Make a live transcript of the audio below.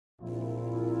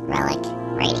Relic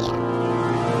Radio.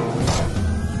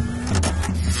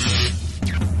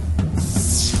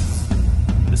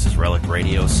 This is Relic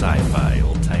Radio Sci-Fi,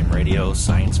 old-time radio,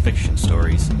 science fiction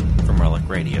stories from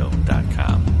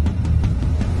relicradio.com.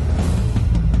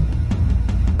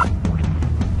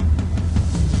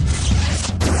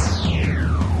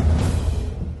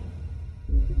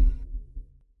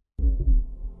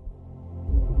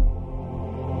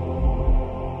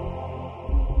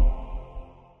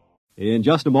 In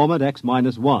just a moment,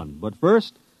 X-1. But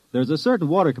first, there's a certain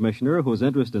water commissioner whose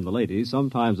interest in the ladies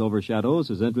sometimes overshadows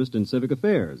his interest in civic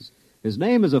affairs. His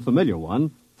name is a familiar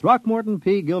one, Throckmorton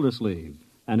P. Gildersleeve,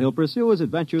 and he'll pursue his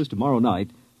adventures tomorrow night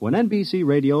when NBC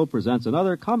Radio presents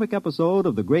another comic episode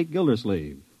of The Great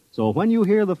Gildersleeve. So when you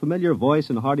hear the familiar voice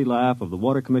and hearty laugh of the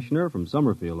water commissioner from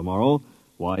Summerfield tomorrow,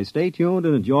 why, stay tuned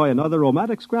and enjoy another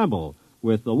romantic scramble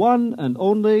with the one and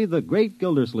only The Great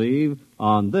Gildersleeve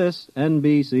on this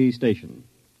NBC station.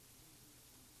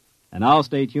 And now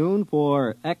stay tuned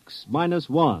for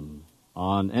X-1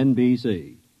 on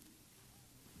NBC.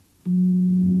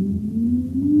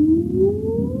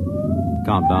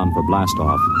 Countdown for blast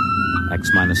off.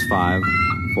 X-5,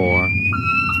 4,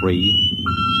 3,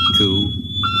 2,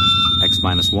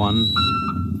 X-1,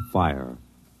 fire.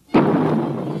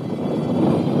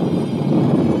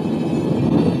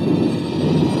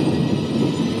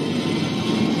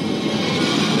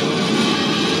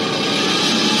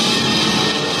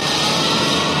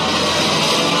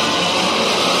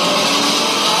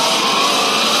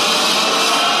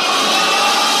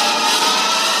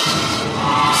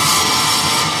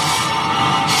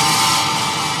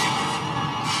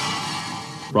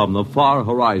 From the far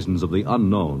horizons of the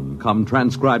unknown come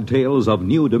transcribed tales of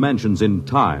new dimensions in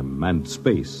time and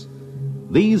space.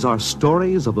 These are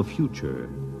stories of the future,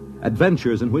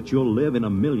 adventures in which you'll live in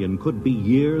 1,000,000, could be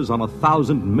years, on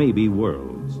 1,000 maybe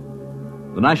worlds.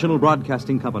 The National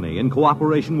Broadcasting Company, in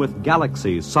cooperation with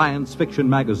Galaxy Science Fiction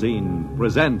Magazine,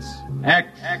 presents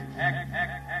X-1.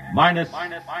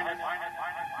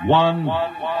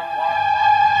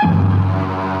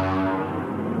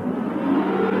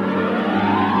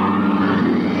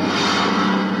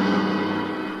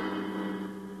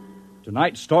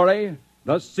 Tonight's story,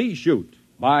 The C-Chute,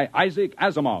 by Isaac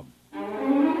Asimov.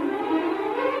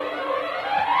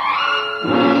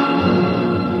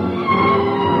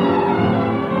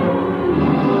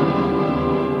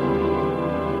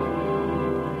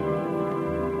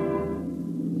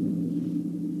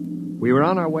 We were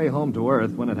on our way home to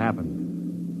Earth when it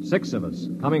happened. 6 of us,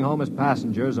 coming home as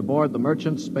passengers aboard the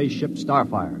merchant spaceship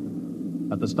Starfire.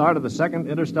 At the start of the Second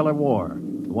Interstellar War,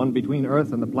 the one between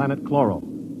Earth and the planet Chloro.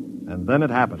 And then it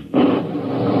happened.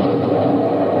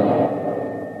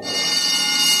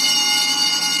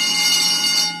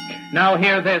 Now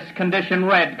hear this. Condition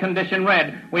red. Condition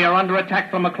red. We are under attack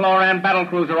from a Chloran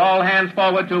battlecruiser. All hands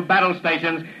forward to battle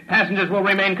stations. Passengers will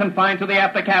remain confined to the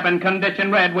after cabin.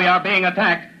 Condition red. We are being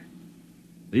attacked.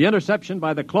 The interception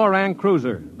by the Chloran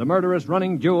cruiser, the murderous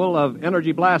running jewel of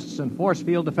energy blasts and force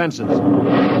field defenses.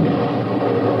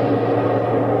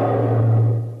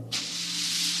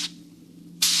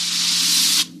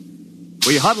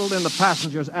 We huddled in the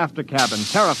passengers' after cabin,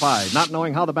 terrified, not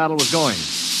knowing how the battle was going.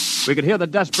 We could hear the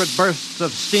desperate bursts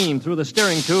of steam through the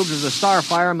steering tubes as the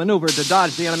Starfire maneuvered to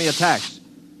dodge the enemy attacks.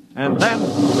 And then...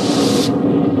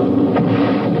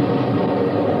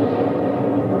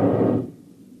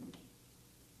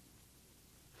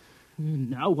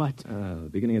 Now what? The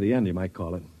beginning of the end, you might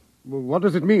call it. Well, what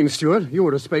does it mean, Stuart? You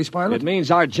were a space pilot? It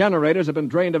means our generators have been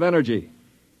drained of energy.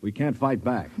 We can't fight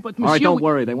back. But, All right, Monsieur, don't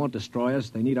worry. They won't destroy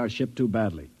us. They need our ship too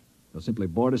badly. They'll simply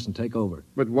board us and take over.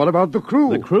 But what about the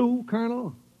crew? The crew,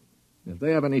 Colonel? If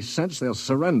they have any sense, they'll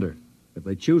surrender. If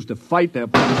they choose to fight, they'll...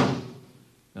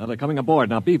 Now, they're coming aboard.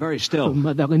 Now, be very still. Oh,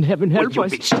 Mother in heaven, help us.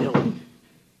 Be still.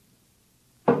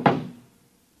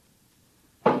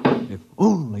 If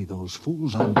only those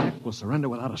fools on deck will surrender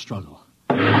without a struggle.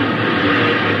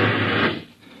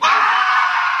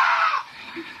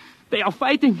 They are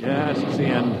fighting. Yes, it's the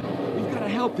end. We've got to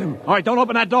help them. All right, don't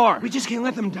open that door. We just can't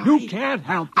let them die. You can't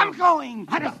help them. I'm going.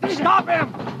 Stop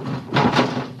him.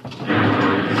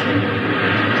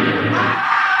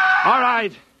 All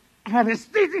right.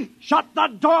 Aristide. Shut the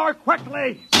door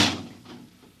quickly.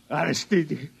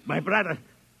 Aristide, my brother.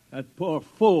 That poor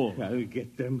fool. I'll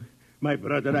get them. My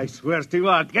brother, I swear to you,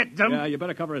 I'll get them. Yeah, you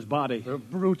better cover his body. The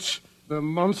brutes. The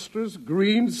monstrous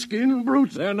green-skinned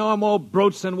brutes. They're no more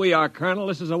brutes than we are, Colonel.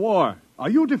 This is a war. Are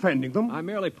you defending them? I'm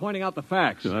merely pointing out the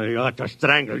facts. I ought to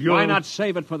strangle you. Why not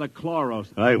save it for the Chloros?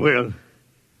 I will.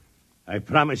 I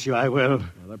promise you I will.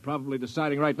 Well, they're probably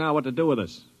deciding right now what to do with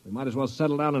us. We might as well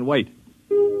settle down and wait.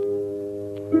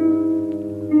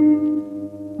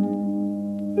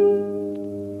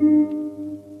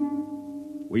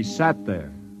 We sat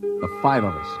there, the 5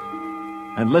 of us,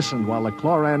 and listened while the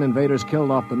Chloran invaders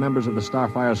killed off the members of the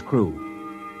Starfire's crew.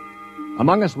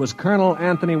 Among us was Colonel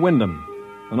Anthony Wyndham,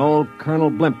 an old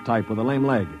Colonel Blimp type with a lame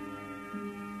leg.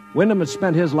 Wyndham had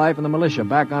spent his life in the militia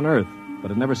back on Earth, but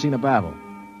had never seen a battle.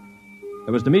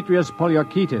 There was Demetrius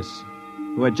Poliorkitis,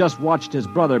 who had just watched his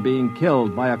brother being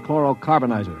killed by a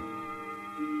chlorocarbonizer.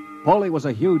 Poli was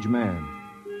a huge man.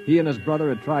 He and his brother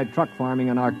had tried truck farming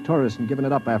in Arcturus and given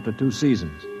it up after 2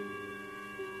 seasons.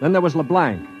 Then there was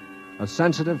LeBlanc, a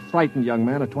sensitive, frightened young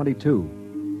man of 22,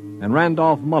 and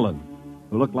Randolph Mullen,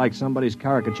 who looked like somebody's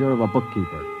caricature of a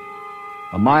bookkeeper,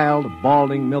 a mild,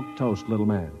 balding, milquetoast little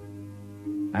man.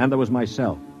 And there was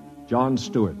myself, John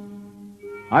Stewart.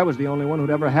 I was the only one who'd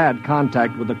ever had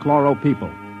contact with the Chloro people.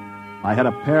 I had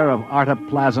a pair of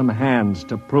artoplasm hands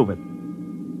to prove it.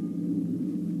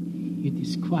 It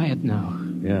is quiet now.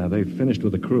 Yeah, they've finished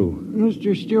with the crew.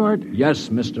 Mr. Stewart? Yes,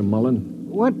 Mr. Mullen.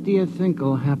 What do you think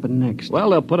will happen next? Well,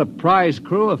 they'll put a prize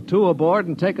crew of 2 aboard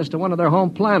and take us to one of their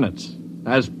home planets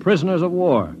as prisoners of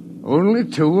war. Only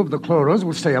 2 of the Chloros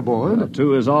will stay aboard. Well,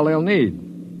 2 is all they'll need.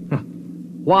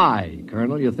 Why,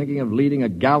 Colonel? You thinking of leading a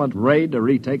gallant raid to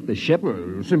retake the ship?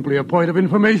 Well, simply a point of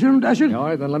information, Dashiell. All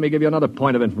right, then let me give you another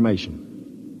point of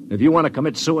information. If you want to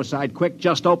commit suicide quick,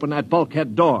 just open that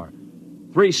bulkhead door.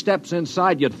 3 steps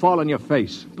inside, you'd fall on your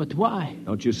face. But why?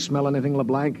 Don't you smell anything,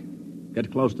 LeBlanc? Get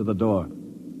close to the door.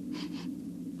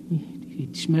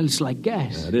 It smells like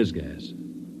gas. Yeah, it is gas.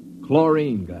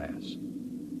 Chlorine gas.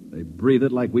 They breathe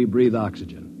it like we breathe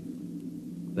oxygen.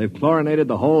 They've chlorinated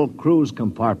the whole crew's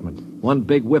compartment. One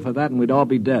big whiff of that and we'd all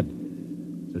be dead.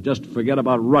 So just forget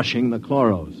about rushing the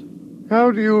Chloros.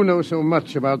 How do you know so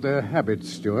much about their habits,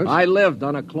 Stewart? I lived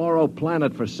on a Chloro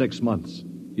planet for 6 months.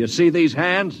 You see these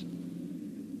hands?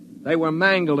 They were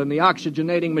mangled in the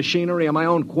oxygenating machinery of my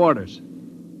own quarters.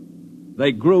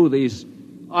 They grew these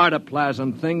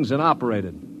artoplasm things and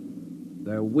operated.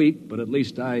 They're weak, but at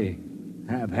least I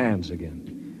have hands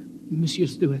again. Monsieur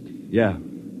Stewart. Yeah.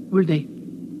 Will they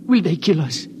kill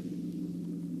us?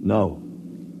 No.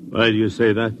 Why do you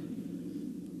say that?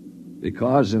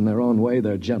 Because, in their own way,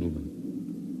 they're gentlemen.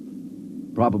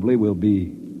 Probably will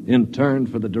be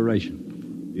interned for the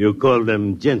duration. You call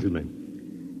them gentlemen.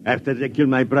 After they killed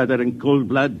my brother in cold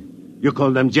blood, you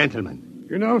call them gentlemen.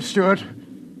 You know, Stewart,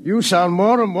 you sound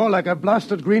more and more like a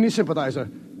blasted Greenie sympathizer.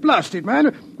 Blasted,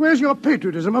 man. Where's your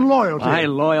patriotism and loyalty? My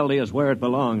loyalty is where it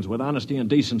belongs, with honesty and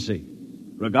decency,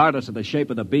 regardless of the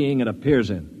shape of the being it appears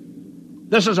in.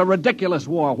 This is a ridiculous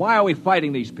war. Why are we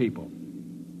fighting these people?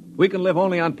 We can live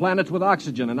only on planets with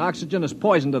oxygen, and oxygen is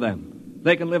poison to them.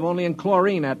 They can live only in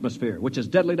chlorine atmosphere, which is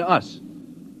deadly to us.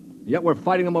 Yet we're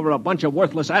fighting them over a bunch of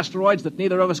worthless asteroids that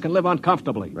neither of us can live on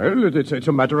comfortably. Well, it's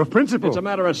a matter of principle. It's a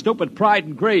matter of stupid pride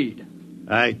and greed.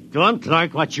 I don't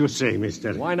like what you say,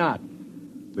 mister. Why not?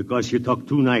 Because you talk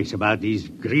too nice about these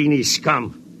greeny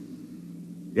scum.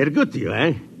 They're good to you,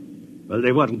 eh? Well,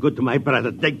 they weren't good to my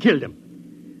brother. They killed him.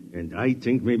 And I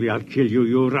think maybe I'll kill you,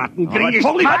 you rotten greeny...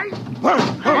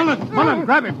 Mullen,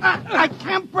 grab him. I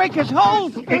can't break his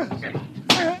hold.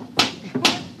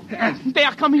 They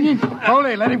are coming in.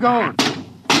 Foley, let him go.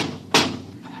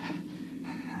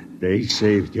 They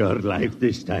saved your life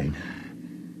this time.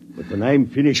 But when I'm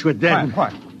finished with them...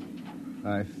 Quiet.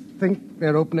 I think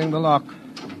they're opening the lock.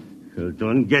 Well,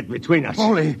 don't get between us.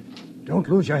 Foley, don't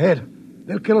lose your head.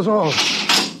 They'll kill us all.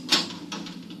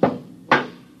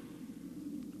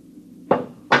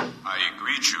 I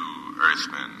greet you,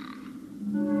 Earthmen.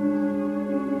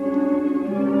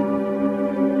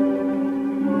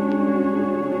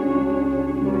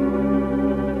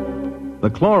 The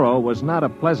Chloro was not a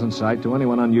pleasant sight to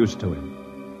anyone unused to him.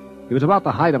 He was about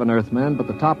the height of an Earthman, but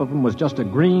the top of him was just a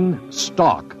green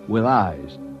stalk with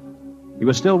eyes. He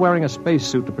was still wearing a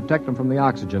spacesuit to protect him from the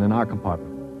oxygen in our compartment.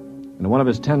 In one of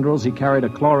his tendrils, he carried a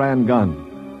Chloran gun.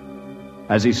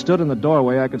 As he stood in the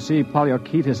doorway, I could see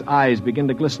Poliorkitis' eyes begin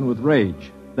to glisten with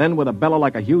rage. Then, with a bellow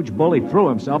like a huge bull, he threw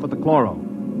himself at the Chloro.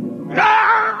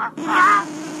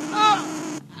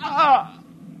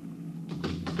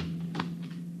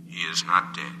 He is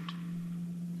not dead,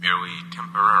 merely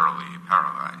temporarily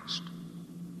paralyzed.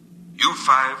 You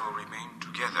 5 will remain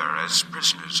together as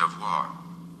prisoners of war.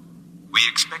 We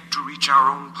expect to reach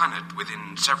our own planet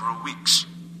within several weeks,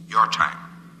 your time.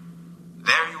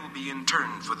 There you will be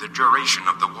interned for the duration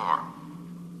of the war.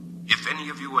 If any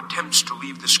of you attempts to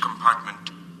leave this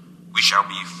compartment, we shall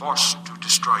be forced to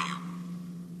destroy you.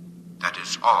 That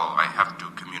is all I have to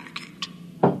communicate.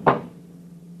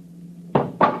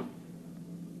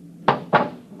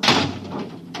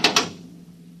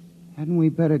 Hadn't we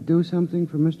better do something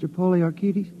for Mr.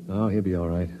 Poliorkitis? Oh, he'll be all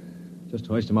right. Just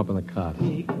hoist him up on the cot.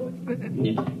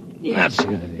 That's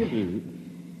good.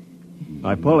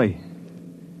 Hi, Polly.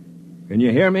 Can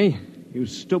you hear me, you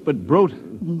stupid brute?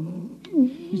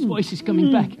 His voice is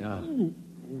coming back.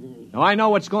 Now, I know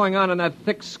what's going on in that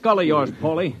thick skull of yours,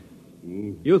 Polly.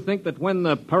 You think that when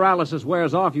the paralysis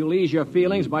wears off, you'll ease your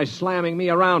feelings by slamming me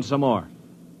around some more.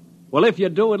 Well, if you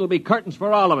do, it'll be curtains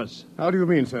for all of us. How do you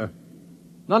mean, sir?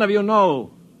 None of you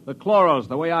know the chloros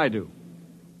the way I do.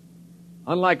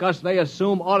 Unlike us, they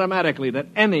assume automatically that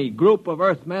any group of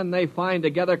Earthmen they find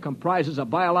together comprises a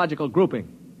biological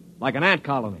grouping, like an ant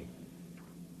colony.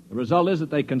 The result is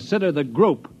that they consider the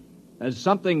group as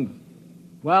something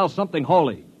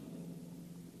holy.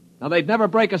 Now, they'd never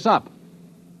break us up.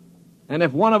 And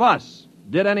if one of us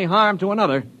did any harm to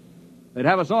another, they'd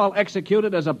have us all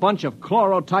executed as a bunch of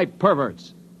chlorotype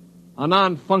perverts, a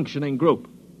non-functioning group.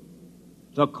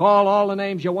 So call all the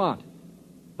names you want,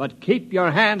 but keep your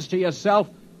hands to yourself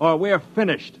or we're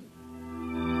finished.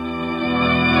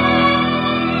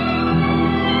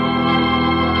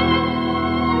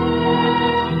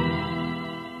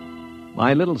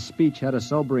 My little speech had a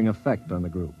sobering effect on the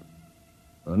group.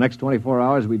 For the next 24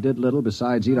 hours, we did little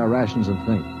besides eat our rations and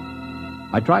think.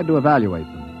 I tried to evaluate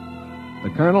them.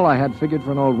 The colonel I had figured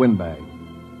for an old windbag.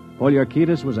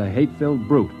 Poliorcetes was a hate-filled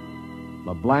brute.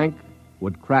 LeBlanc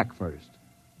would crack first.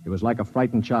 He was like a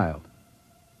frightened child.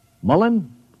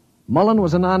 Mullen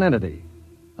was a nonentity,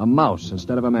 a mouse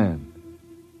instead of a man.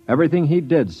 Everything he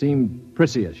did seemed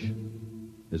prissyish.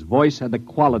 His voice had the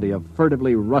quality of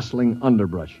furtively rustling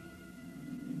underbrush.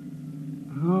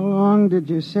 How long did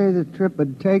you say the trip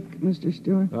would take, Mr.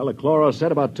 Stewart? Well, the chloro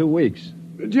said about 2 weeks.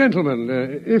 Gentlemen,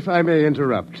 if I may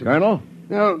interrupt. Colonel?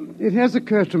 Now, it has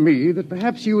occurred to me that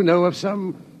perhaps you know of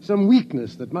some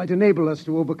weakness that might enable us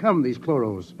to overcome these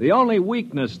chloros. The only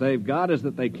weakness they've got is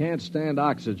that they can't stand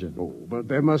oxygen. Oh, but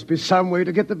there must be some way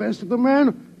to get the best of them,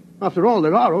 man. After all,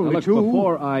 there are only two.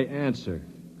 Before I answer,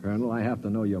 Colonel, I have to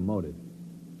know your motive.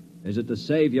 Is it to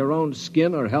save your own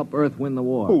skin or help Earth win the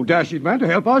war? Oh, dash it, man, to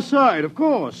help our side, of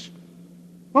course.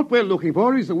 What we're looking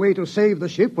for is the way to save the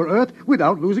ship for Earth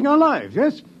without losing our lives,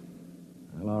 yes?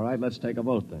 Well, all right, let's take a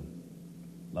vote then.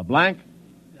 LeBlanc?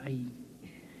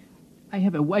 I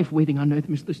have a wife waiting on Earth,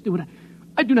 Mr. Stewart.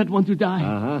 I do not want to die.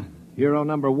 Uh-huh. Hero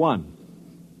number 1.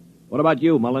 What about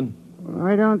you, Mullen?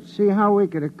 I don't see how we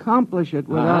could accomplish it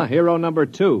without... Hero number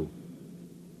 2.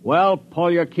 Well,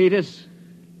 Poliorcetes?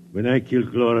 When I kill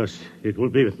Chloros, it will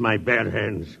be with my bare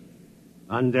hands.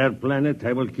 On their planet,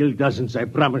 I will kill dozens, I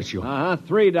promise you.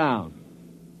 3 down.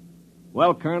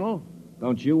 Well, Colonel,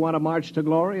 don't you want to march to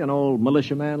glory, an old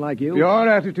militiaman like you? Your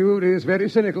attitude is very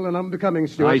cynical and unbecoming,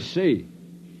 Stuart. I see.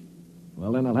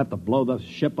 Well, then I'll have to blow the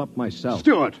ship up myself.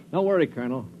 Stuart! Don't worry,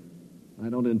 Colonel. I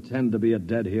don't intend to be a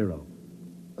dead hero.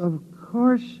 Of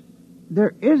course,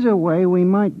 there is a way we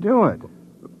might do it.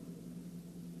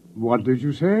 What did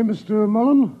you say, Mr.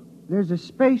 Mullen? There's a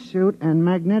spacesuit and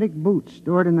magnetic boots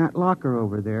stored in that locker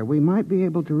over there. We might be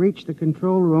able to reach the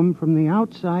control room from the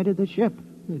outside of the ship.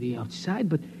 The outside?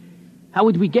 But how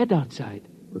would we get outside?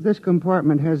 Well, this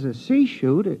compartment has a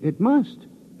C-Chute. It must.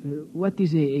 What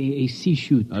is a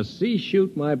C-Chute? A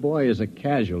C-Chute, my boy, is a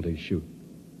casualty chute.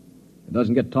 It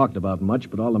doesn't get talked about much,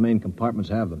 but all the main compartments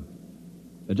have them.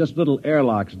 They're just little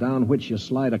airlocks down which you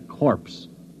slide a corpse.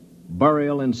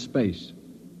 Burial in space.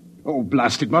 Oh,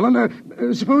 blast it,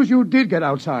 Mullen. Suppose you did get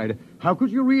outside. How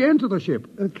could you re-enter the ship?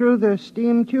 Through the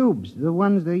steam tubes, the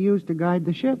ones they use to guide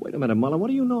the ship. Wait a minute, Mullen. What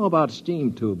do you know about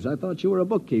steam tubes? I thought you were a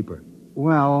bookkeeper.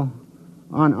 Well,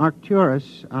 on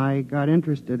Arcturus, I got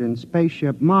interested in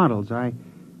spaceship models. I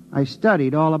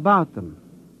studied all about them.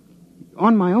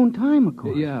 On my own time, of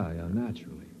course. Yeah,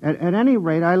 naturally. At any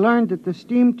rate, I learned that the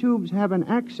steam tubes have an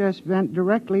access vent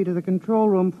directly to the control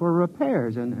room for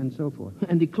repairs and so forth.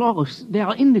 And the chloros, they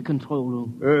are in the control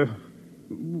room.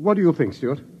 What do you think,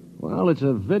 Stuart? Well, it's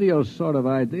a video sort of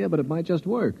idea, but it might just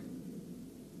work.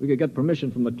 We could get permission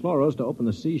from the chloros to open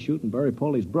the C-Chute and bury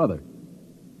Polly's brother.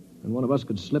 And one of us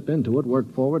could slip into it,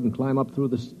 work forward, and climb up through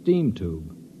the steam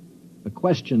tube. The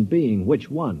question being,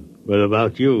 which one? What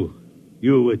about you?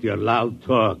 You with your loud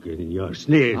talk and your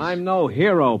sneers. I'm no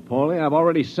hero, Polly. I've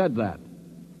already said that.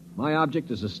 My object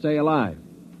is to stay alive.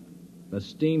 The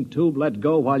steam tube let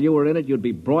go while you were in it, you'd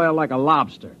be broiled like a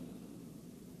lobster.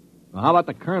 Now, how about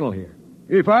the colonel here?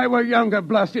 If I were younger,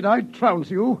 blasted, I'd trounce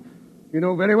you. You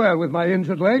know very well with my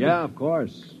injured leg. Yeah, of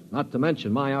course. Not to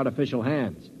mention my artificial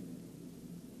hands.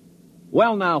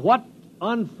 Well, now, what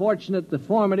unfortunate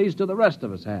deformities do the rest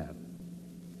of us have?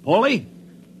 Polly?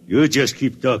 You just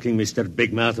keep talking, Mr.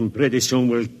 Big Mouth, and pretty soon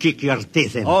we'll kick your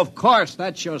teeth in. Of course,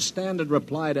 that's your standard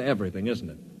reply to everything, isn't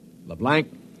it?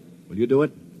 LeBlanc, will you do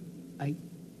it?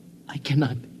 I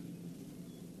cannot.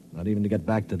 Not even to get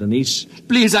back to Denise?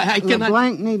 Please, I cannot.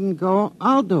 LeBlanc needn't go.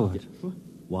 I'll do it.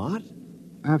 What?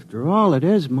 After all, it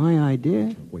is my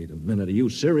idea. Wait a minute. Are you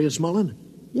serious, Mullen?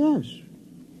 Yes.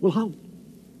 Well, how?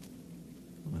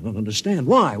 I don't understand.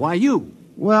 Why? Why you?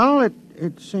 Well,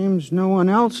 it seems no one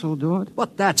else will do it.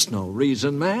 But that's no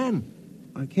reason, man.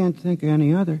 I can't think of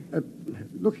any other.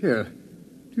 Look here.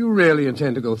 Do you really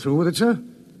intend to go through with it, sir?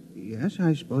 Yes,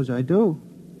 I suppose I do.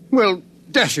 Well,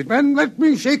 dash it, man. Let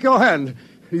me shake your hand.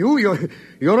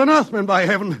 You're an Earthman, by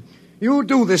heaven. You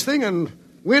do this thing and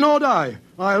win or die.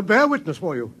 I'll bear witness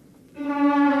for you.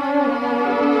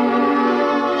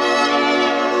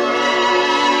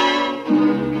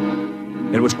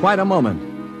 It was quite a moment.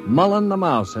 Mullen the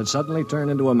mouse had suddenly turned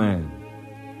into a man.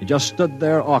 He just stood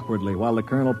there awkwardly while the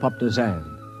colonel puffed his hand.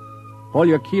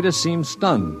 Poliorcetes seemed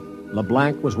stunned.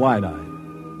 LeBlanc was wide-eyed.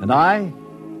 And I?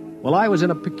 Well, I was in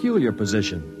a peculiar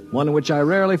position, one in which I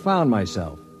rarely found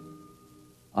myself.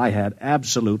 I had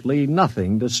absolutely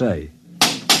nothing to say.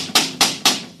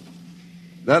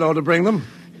 That ought to bring them.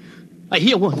 I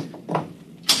hear one.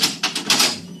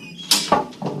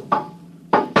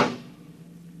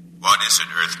 What is it,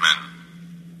 Earthman?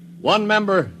 One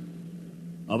member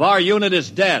of our unit is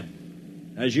dead,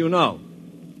 as you know.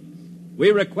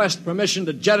 We request permission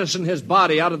to jettison his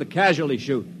body out of the casualty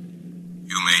chute.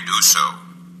 You may do so.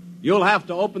 You'll have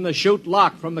to open the chute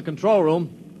lock from the control room.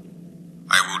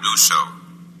 I will do so.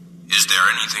 Is there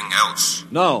anything else?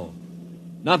 No.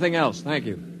 Nothing else, thank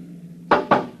you.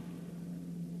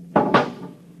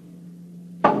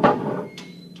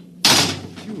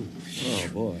 Oh,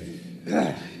 boy.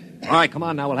 All right, come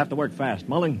on now. We'll have to work fast.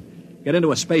 Mullen, get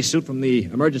into a spacesuit from the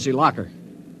emergency locker.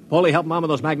 Polly, help Mom with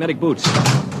those magnetic boots.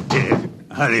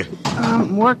 Hurry.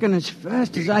 I'm working as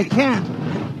fast as I can.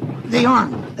 The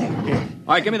arm. There.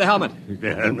 All right, give me the helmet.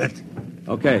 The helmet.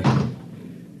 Okay.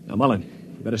 Now, Mullen,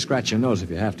 you better scratch your nose if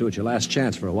you have to. It's your last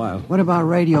chance for a while. What about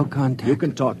radio contact? You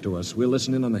can talk to us. We'll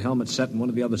listen in on the helmet set in one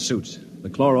of the other suits. The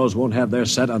chloros won't have their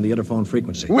set on the interphone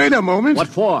frequency. Wait a moment. What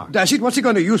for? Dash it, what's he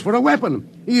going to use for a weapon?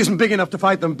 He isn't big enough to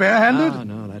fight them barehanded.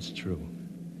 No, that's true.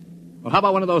 Well, how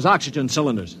about one of those oxygen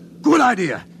cylinders? Good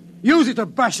idea. Use it to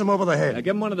bash them over the head. Now,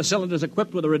 give him one of the cylinders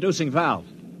equipped with a reducing valve.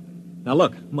 Now,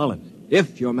 look, Mullen,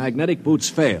 if your magnetic boots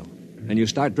fail and you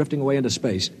start drifting away into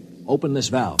space, open this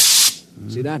valve.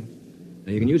 See that?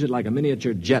 Now, you can use it like a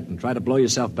miniature jet and try to blow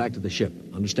yourself back to the ship.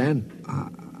 Understand?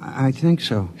 I think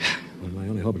so. Well, I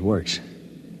only hope it works.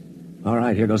 All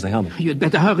right, here goes the helmet. You'd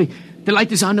better hurry. The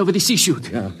light is on over the C-Chute.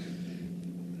 Yeah.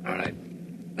 All right.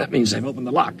 That means they've opened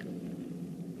the lock.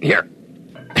 Here.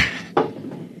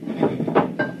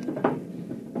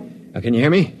 Now, can you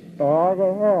hear me?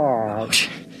 Oh,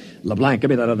 LeBlanc, give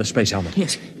me that other space helmet.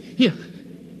 Yes. Here.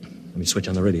 Let me switch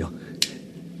on the radio.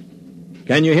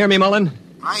 Can you hear me, Mullen?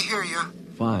 I hear you.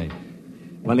 Fine.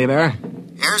 Plenty of air?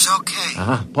 Air's okay.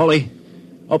 Uh-huh. Polly,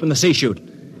 open the C-Chute.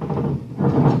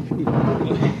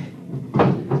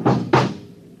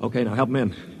 Okay, now help him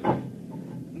in.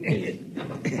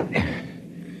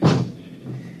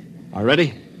 All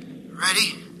ready?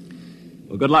 Ready?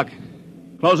 Well, good luck.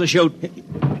 Close the chute.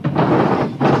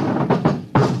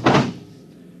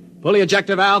 Pull the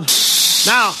ejector valve.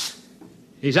 Now!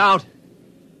 He's out.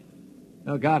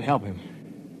 Oh, God help him.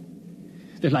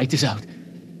 The light is out.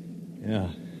 Yeah.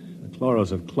 The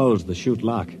chloros have closed the chute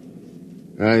lock.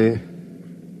 I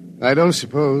don't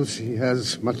suppose he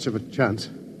has much of a chance.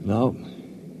 No.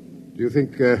 Do you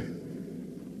think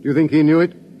he knew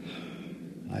it?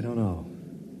 I don't know.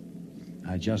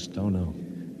 I just don't know.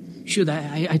 Should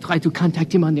I try to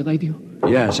contact him on the radio?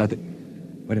 Yes, I think...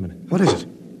 Wait a minute. What is it?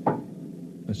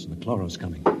 Listen, the chloros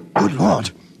coming. Good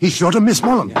Lord. He's sure to miss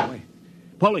Mullen. Yeah, wait.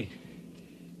 Polly,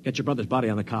 get your brother's body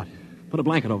on the cot. Put a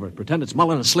blanket over it. Pretend it's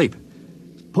Mullen asleep.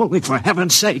 Polly, for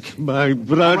heaven's sake. My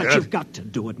brother. All right, you've got to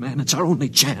do it, man. It's our only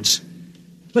chance.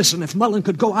 Listen, if Mullen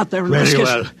could go out there and risk Very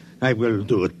his... well. I will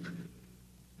do it.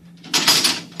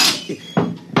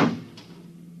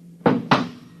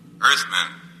 Earthman,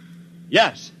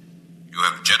 Yes. you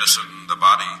have jettisoned the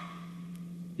body.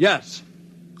 Yes.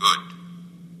 Good.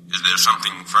 Is there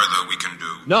something further we can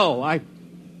do? No,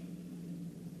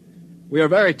 We are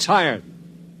very tired.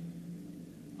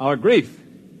 Our grief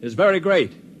is very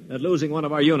great at losing one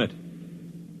of our unit.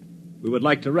 We would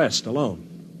like to rest alone.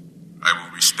 I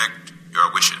will respect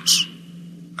your wishes.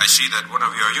 I see that one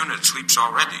of your units sleeps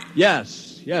already.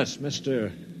 Yes,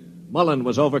 Mr. Mullen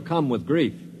was overcome with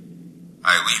grief.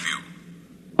 I leave you.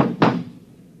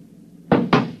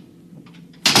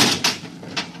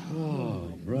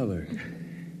 Oh, brother.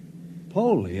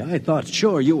 Polly, I thought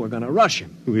sure you were going to rush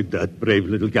him. With that brave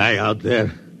little guy out there.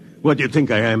 What do you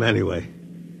think I am, anyway?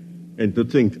 And to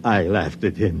think I laughed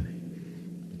at him.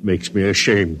 It makes me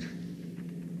ashamed.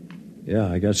 Yeah,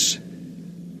 I guess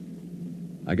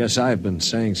I've been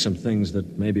saying some things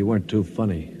that maybe weren't too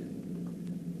funny.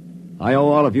 I owe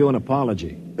all of you an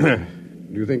apology. Do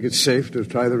you think it's safe to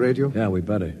try the radio? Yeah, we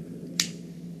better.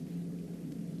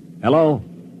 Hello?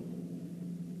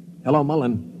 Hello,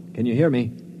 Mullen. Can you hear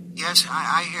me? Yes,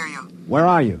 I hear you. Where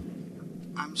are you?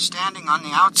 I'm standing on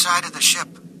the outside of the ship.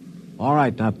 All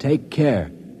right, now take care.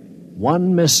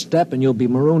 One misstep and you'll be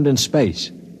marooned in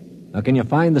space. Now, can you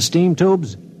find the steam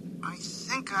tubes? I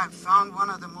think I've found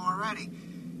one of them already.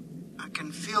 I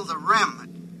can feel the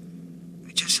rim.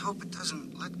 I just hope it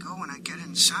doesn't let go when I get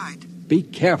inside. Be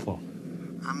careful.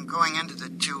 I'm going into the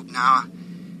tube now.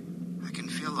 I can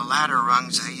feel the ladder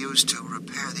rungs they use to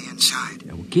repair the inside.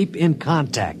 Yeah, well, keep in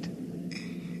contact.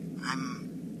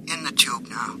 I'm in the tube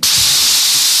now.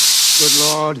 Good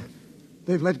Lord.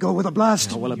 They've let go with a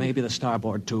blast. Oh, well, it may be the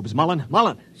starboard tubes. Mullen!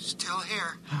 Still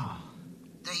here.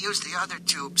 They use the other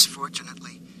tubes,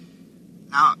 fortunately.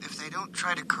 Now, if they don't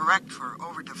try to correct for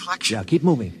over-deflection... Yeah, keep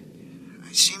moving.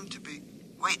 I seem to be...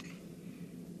 Wait.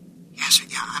 Yes,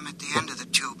 I'm at the end of the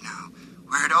tube now,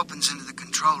 where it opens into the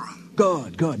control room.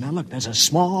 Good. Now, look, there's a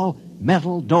small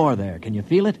metal door there. Can you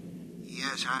feel it?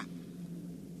 Yes,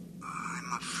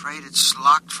 I'm afraid it's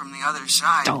locked from the other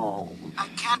side. Oh. I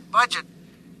can't budge it.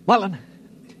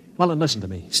 Mullen, listen to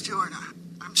me. Stewart,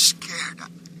 I'm scared.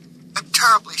 I'm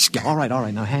terribly scared. Yeah, all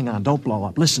right. Now, hang on. Don't blow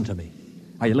up. Listen to me.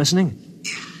 Are you listening?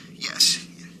 Yes.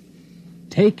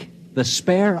 Take the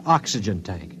spare oxygen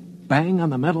tank. Bang on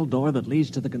the metal door that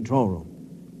leads to the control room.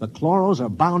 The chloros are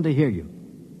bound to hear you.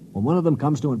 When one of them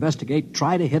comes to investigate,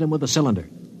 try to hit him with a cylinder.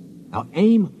 Now,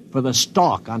 aim for the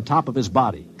stalk on top of his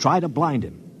body. Try to blind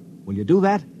him. Will you do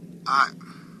that?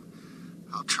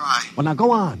 I'll try. Well, now,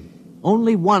 go on.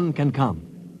 Only one can come.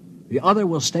 The other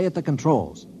will stay at the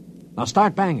controls. Now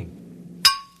start banging.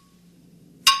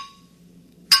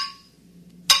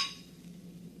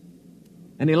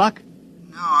 Any luck?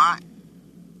 No,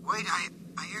 Wait,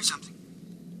 I hear something.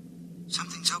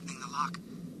 Something's opening the lock.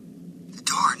 The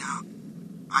door now.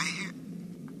 I hear...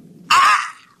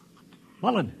 Ah!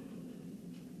 Mullen,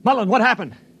 what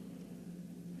happened?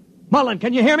 Mullen,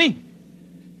 can you hear me?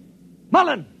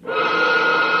 Mullen!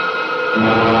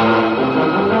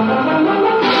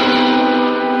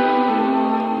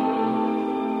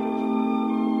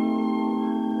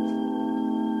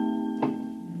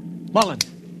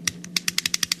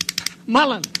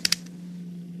 Mullen!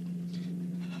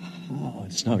 Oh,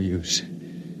 it's no use.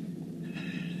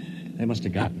 They must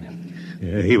have gotten him.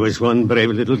 Yeah, he was one brave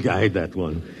little guy, that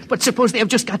one. But suppose they have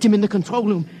just got him in the control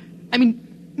room. I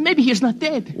mean, maybe he's not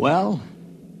dead. Well,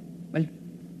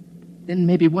 then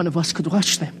maybe one of us could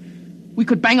rush them. We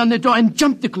could bang on the door and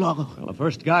jump the chloro. Well, the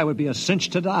first guy would be a cinch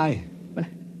to die. Well,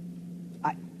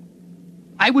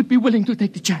 I would be willing to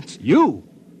take the chance. You?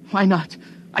 Why not?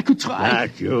 I could try.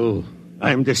 Not you.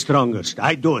 I'm the strongest.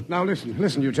 I do it. Now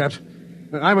listen, you chaps.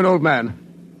 I'm an old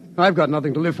man. I've got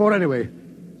nothing to live for anyway.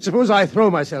 Suppose I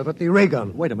throw myself at the ray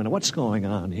gun. Wait a minute, what's going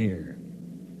on here?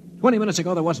 20 minutes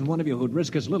ago, there wasn't one of you who'd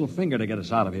risk his little finger to get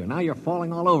us out of here. Now you're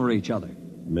falling all over each other.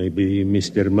 Maybe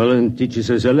Mr. Mullen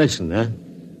teaches us a lesson, huh?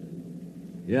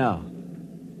 Yeah.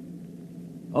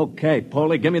 Okay,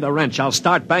 Polly, give me the wrench. I'll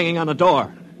start banging on the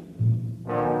door.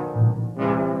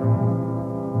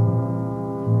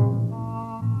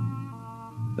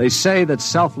 They say that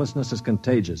selflessness is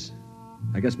contagious.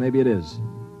 I guess maybe it is.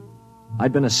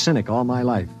 I'd been a cynic all my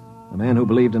life, a man who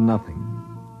believed in nothing.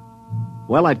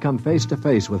 Well, I'd come face to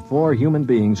face with 4 human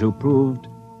beings who proved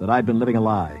that I'd been living a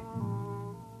lie.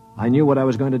 I knew what I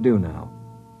was going to do now.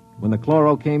 When the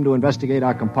chloro came to investigate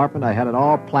our compartment, I had it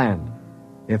all planned.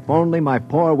 If only my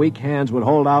poor, weak hands would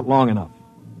hold out long enough.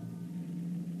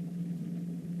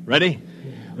 Ready?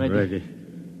 Ready.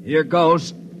 Here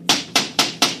goes.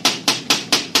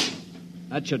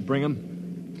 That should bring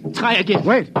him. Try again.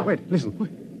 Wait,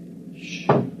 listen. Shh.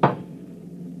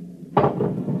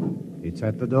 It's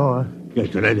at the door.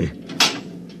 Get ready.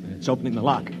 It's opening the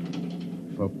lock.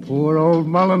 For poor old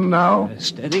Mullen now.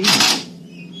 Steady.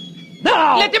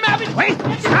 No! Let him have it! Wait!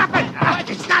 Stop it!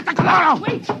 It's not the chloro!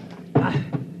 Wait!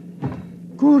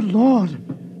 Good Lord.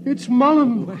 It's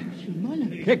Mullen.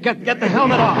 Get the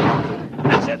helmet off.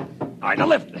 That's it. All right, now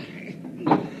lift.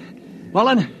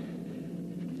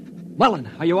 Mullen,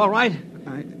 are you all right?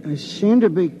 I seem to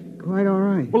be quite all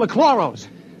right. Well, the chloros.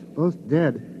 Both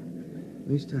dead. At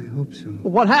least I hope so.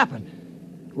 Well, what happened?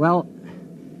 Well,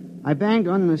 I banged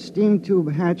on the steam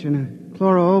tube hatch and a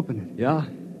chloro opened it. Yeah?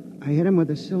 I hit him with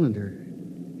a cylinder.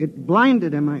 It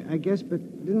blinded him, I guess, but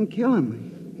didn't kill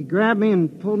him. He grabbed me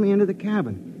and pulled me into the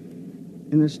cabin.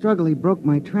 In the struggle, he broke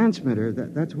my transmitter.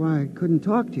 That's why I couldn't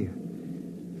talk to you.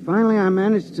 Finally, I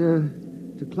managed to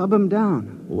club him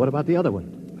down. Well, what about the other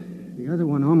one? The other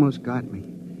one almost got me.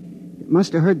 It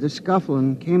must have heard the scuffle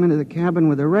and came into the cabin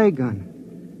with a ray gun.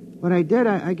 What I did,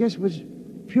 I guess, was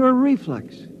pure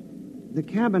reflex. The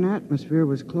cabin atmosphere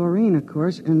was chlorine, of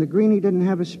course, and the greenie didn't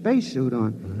have a spacesuit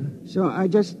on. Uh-huh. So I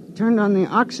just turned on the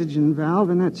oxygen valve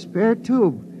in that spare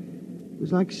tube. It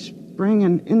was like spraying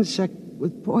an insect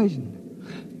with poison.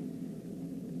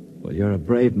 Well, you're a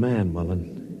brave man,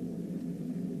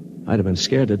 Mullen. I'd have been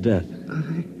scared to death.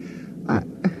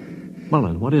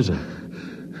 Mullen, what is it?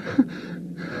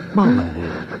 Mullen.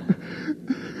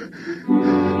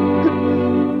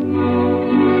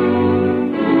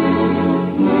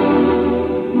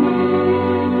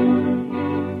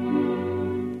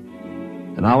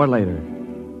 An hour later,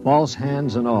 false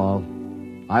hands and all,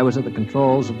 I was at the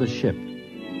controls of the ship,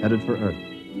 headed for Earth.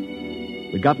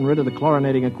 We'd gotten rid of the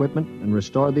chlorinating equipment and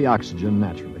restored the oxygen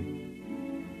naturally.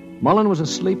 Mullen was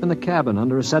asleep in the cabin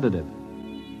under a sedative,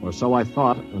 or so I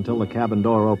thought until the cabin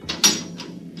door opened.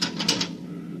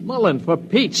 Mullen, for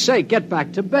Pete's sake, get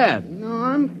back to bed. No,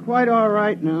 I'm quite all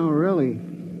right now, really.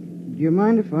 Do you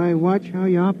mind if I watch how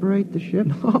you operate the ship?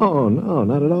 No,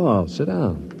 not at all. Sit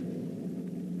down.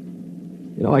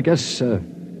 You know, I guess I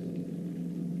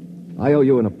owe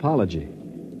you an apology.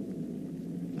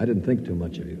 I didn't think too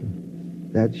much of you.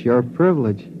 That's your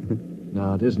privilege.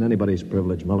 No, it isn't anybody's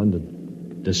privilege, Mullen, to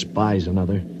despise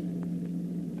another.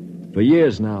 For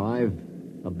years now, I've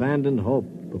abandoned hope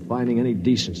of finding any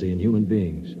decency in human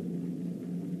beings.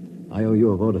 I owe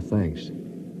you a vote of thanks.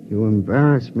 You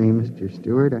embarrass me, Mr.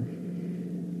 Stewart.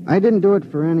 I didn't do it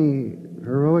for any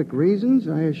heroic reasons,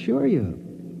 I assure you.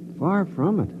 Far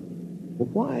from it. Well,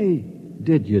 why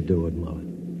did you do it,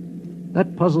 Mullen?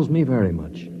 That puzzles me very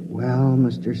much. Well,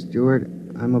 Mr. Stewart,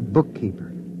 I'm a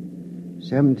bookkeeper.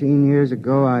 17 years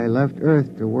ago, I left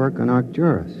Earth to work on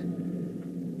Arcturus.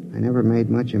 I never made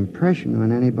much impression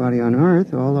on anybody on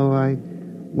Earth, although I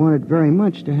wanted very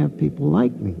much to have people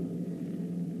like me.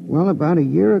 Well, about a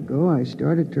year ago, I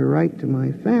started to write to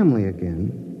my family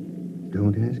again.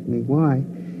 Don't ask me why.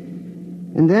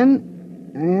 And then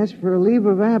I asked for a leave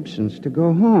of absence to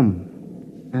go home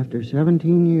after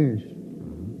 17 years.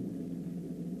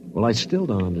 Well, I still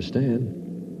don't understand.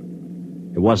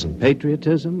 It wasn't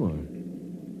patriotism or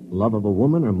love of a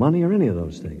woman or money or any of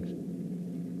those things.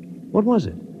 What was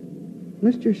it?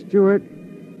 Mr. Stewart,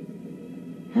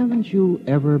 haven't you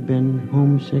ever been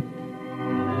homesick?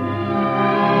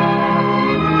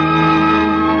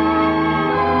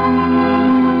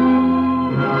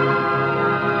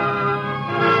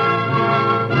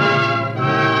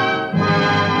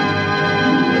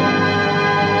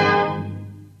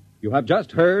 You have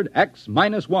just heard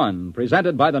X-1,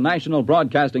 presented by the National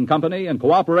Broadcasting Company in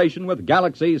cooperation with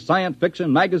Galaxy Science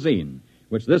Fiction Magazine,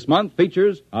 which this month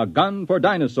features A Gun for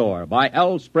Dinosaur by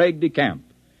L. Sprague de Camp,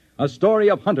 a story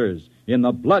of hunters in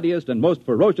the bloodiest and most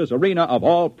ferocious arena of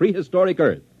all prehistoric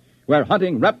Earth, where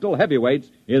hunting reptile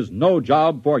heavyweights is no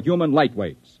job for human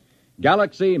lightweights.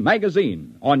 Galaxy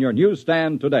Magazine on your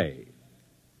newsstand today.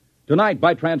 Tonight,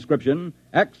 by transcription,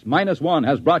 X-1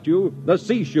 has brought you The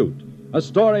C-Chute, a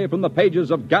story from the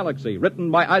pages of Galaxy,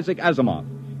 written by Isaac Asimov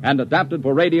and adapted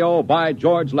for radio by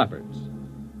George Lefferts.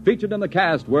 Featured in the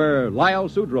cast were Lyle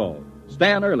Sudrow,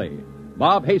 Stan Early,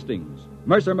 Bob Hastings,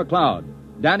 Mercer McLeod,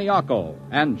 Danny Ocko,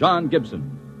 and John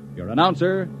Gibson. Your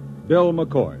announcer, Bill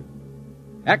McCord.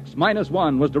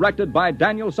 X-1 was directed by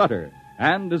Daniel Sutter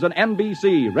and is an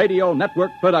NBC Radio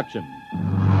Network production.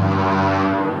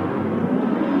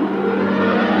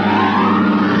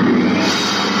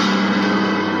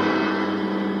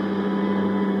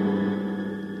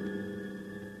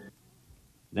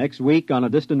 Next week, on a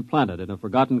distant planet in a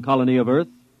forgotten colony of Earth,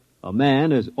 a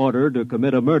man is ordered to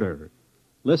commit a murder.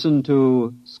 Listen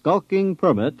to Skulking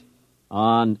Permit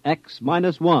on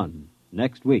X-1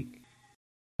 next week.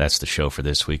 That's the show for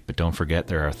this week, but don't forget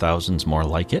there are thousands more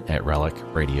like it at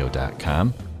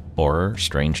relicradio.com. Horror,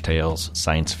 strange tales,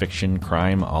 science fiction,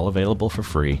 crime, all available for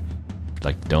free. If you'd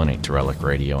like to donate to Relic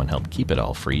Radio and help keep it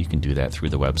all free, you can do that through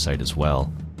the website as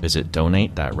well. Visit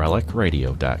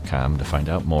donate.relicradio.com to find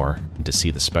out more and to see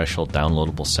the special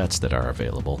downloadable sets that are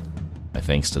available. My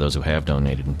thanks to those who have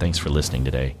donated, and thanks for listening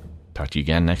today. Talk to you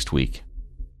again next week.